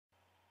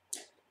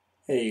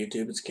Hey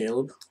YouTube, it's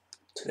Caleb.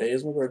 Today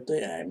is my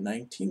birthday. I'm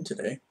 19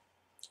 today.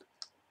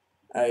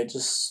 I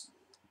just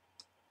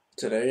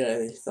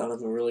Today I thought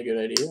of a really good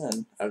idea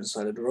and I've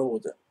decided to roll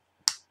with it.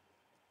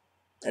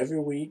 Every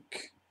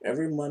week,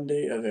 every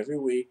Monday of every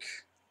week,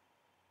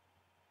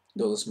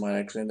 though this might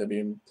actually end up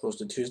being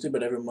posted Tuesday,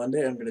 but every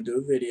Monday I'm gonna do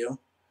a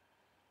video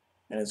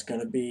and it's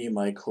gonna be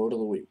my quote of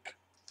the week.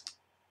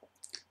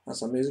 Now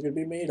some of these are gonna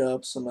be made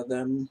up, some of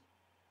them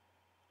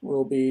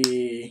will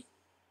be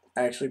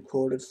actually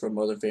quoted from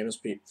other famous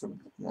people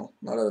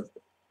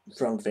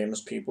from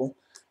famous people.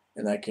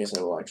 In that case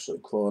I will actually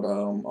quote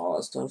all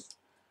that stuff.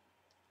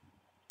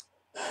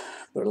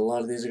 But a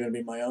lot of these are going to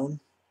be my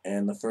own,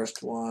 and the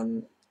first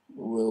one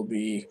will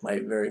be my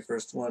very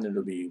first one.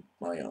 It'll be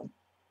my own.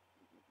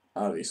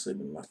 Obviously,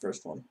 my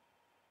first one.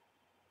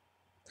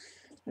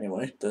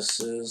 Anyway,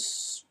 this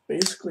is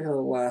basically how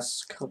the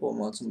last couple of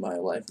months of my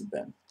life have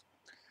been.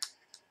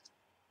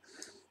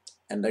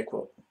 And I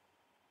quote,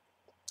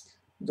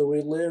 "Though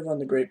we live on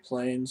the Great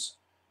Plains,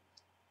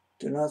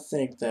 do not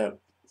think that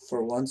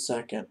for 1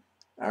 second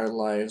our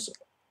lives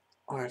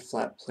are a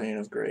flat plain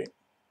of great.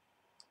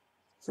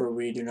 For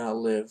we do not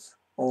live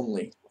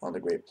only on the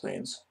Great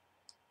Plains,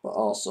 but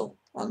also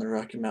on the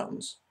Rocky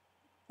Mountains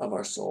of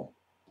our soul."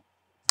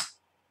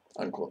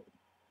 Unquote.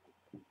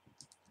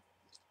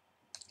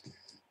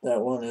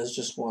 That one is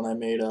just one I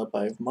made up.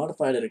 I've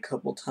modified it a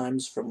couple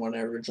times from when I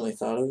originally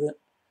thought of it.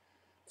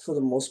 For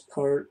the most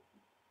part,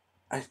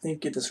 I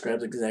think it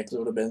describes exactly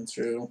what I've been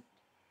through.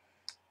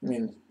 I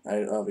mean,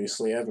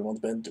 obviously everyone's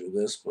been through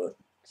this, but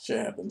shit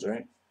happens,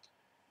 right?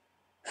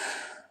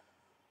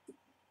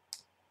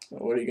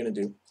 What are you gonna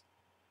do?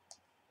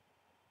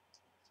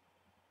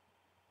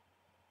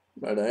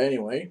 But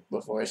anyway,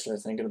 before I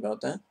start thinking about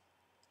that,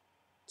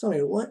 tell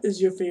me, what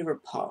is your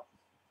favorite pop?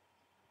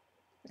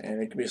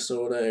 And it can be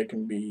soda, it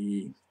can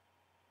be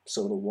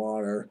soda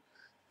water.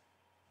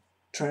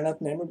 Try not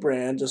to name a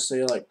brand, just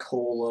say like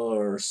cola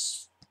or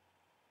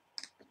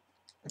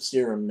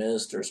Sierra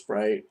Mist or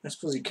Sprite. I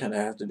suppose you kind of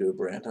have to do a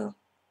brand, huh?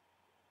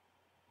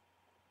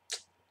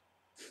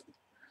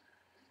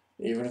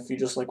 Even if you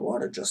just like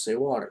water, just say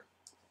water.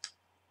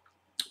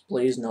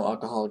 Please, no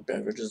alcoholic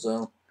beverages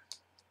though.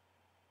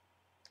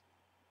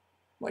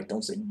 Like,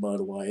 don't say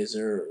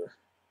Budweiser or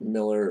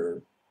Miller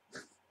or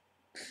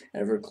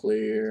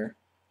Everclear,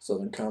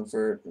 Southern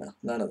Comfort. No,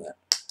 none of that.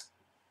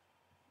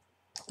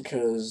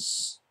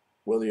 Because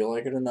whether you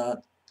like it or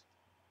not,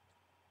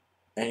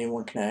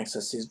 anyone can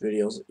access these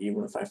videos,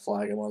 even if I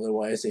flag them.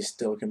 Otherwise, they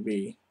still can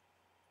be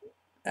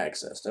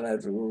accessed, and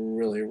I'd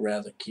really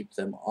rather keep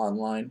them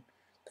online.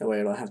 That way,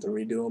 I don't have to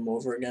redo them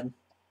over again.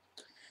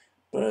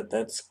 But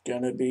that's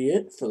gonna be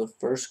it for the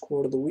first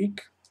quote of the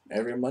week.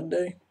 Every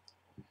Monday,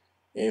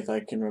 if I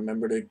can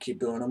remember to keep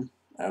doing them,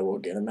 I will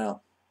get them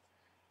out.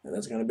 And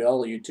that's gonna be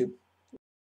all of YouTube.